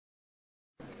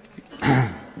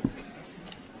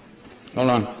Hold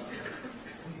on.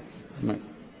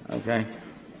 Okay.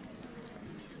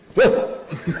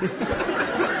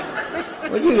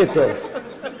 Where'd you get those?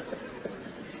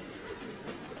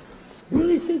 You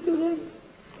really see through them?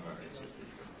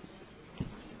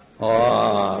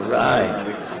 All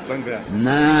right. Sunglasses.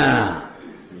 Nah.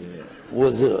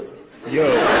 What's up? Yo,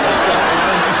 what's up,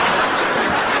 man?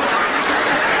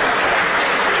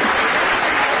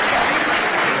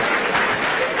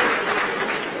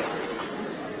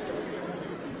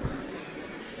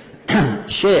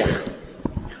 Sheikh,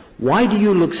 why do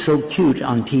you look so cute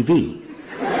on TV?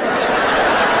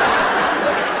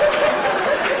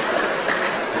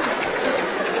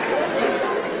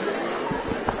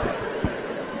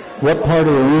 What part of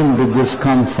the room did this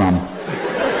come from?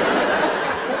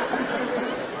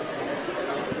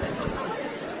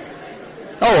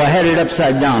 Oh, I had it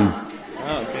upside down.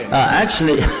 Oh, okay.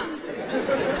 Actually,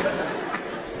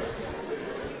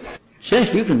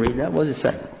 Sheikh, you can read that. What does it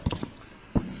say?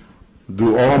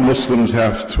 Do all Muslims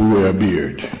have to wear a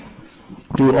beard?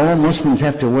 Do all Muslims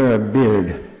have to wear a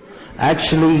beard?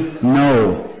 Actually,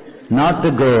 no, not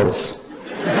the girls.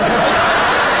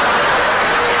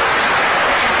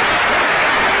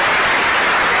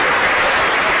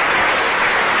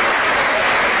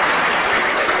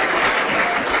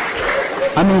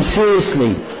 I mean,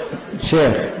 seriously,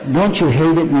 Sheikh, don't you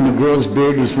hate it when a girl's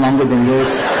beard is longer than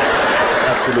yours?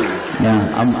 Absolutely.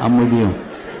 Yeah, I'm with you.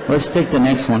 Let's take the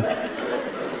next one.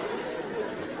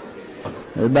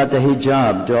 About the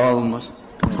hijab. Do all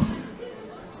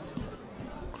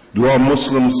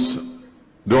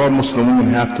Muslim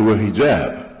women have to wear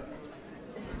hijab?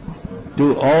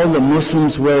 Do all the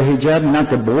Muslims wear hijab? Not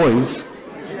the boys.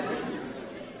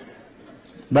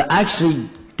 But actually,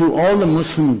 do all the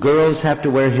Muslim girls have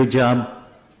to wear hijab?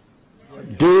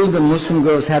 Do the Muslim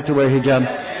girls have to wear hijab?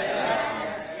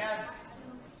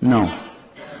 No.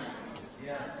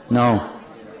 No.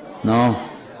 No.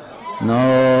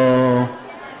 No.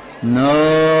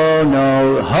 No.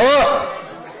 No.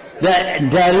 The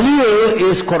dalil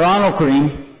is Quran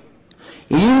al-Kareem.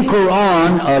 In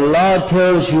Quran, Allah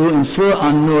tells you in Surah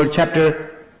An-Nur, chapter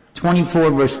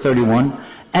 24, verse 31,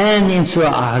 and in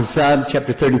Surah Ahzab,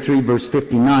 chapter 33, verse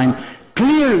 59,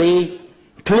 clearly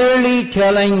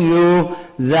telling you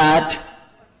that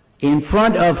in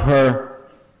front of her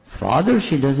father,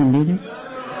 she doesn't need it.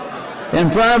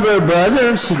 In front of her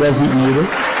brother, she doesn't need it.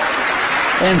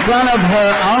 In front of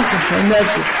her uncle,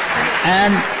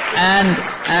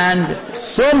 and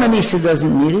so many, she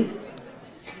doesn't need it.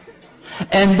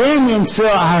 And then in Surah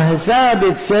Ahzab,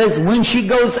 it says, when she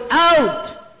goes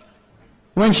out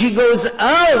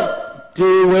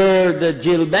to wear the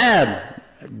jilbab,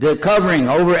 the covering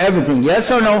over everything, yes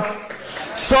or no?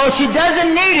 So she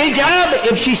doesn't need hijab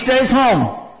if she stays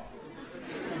home.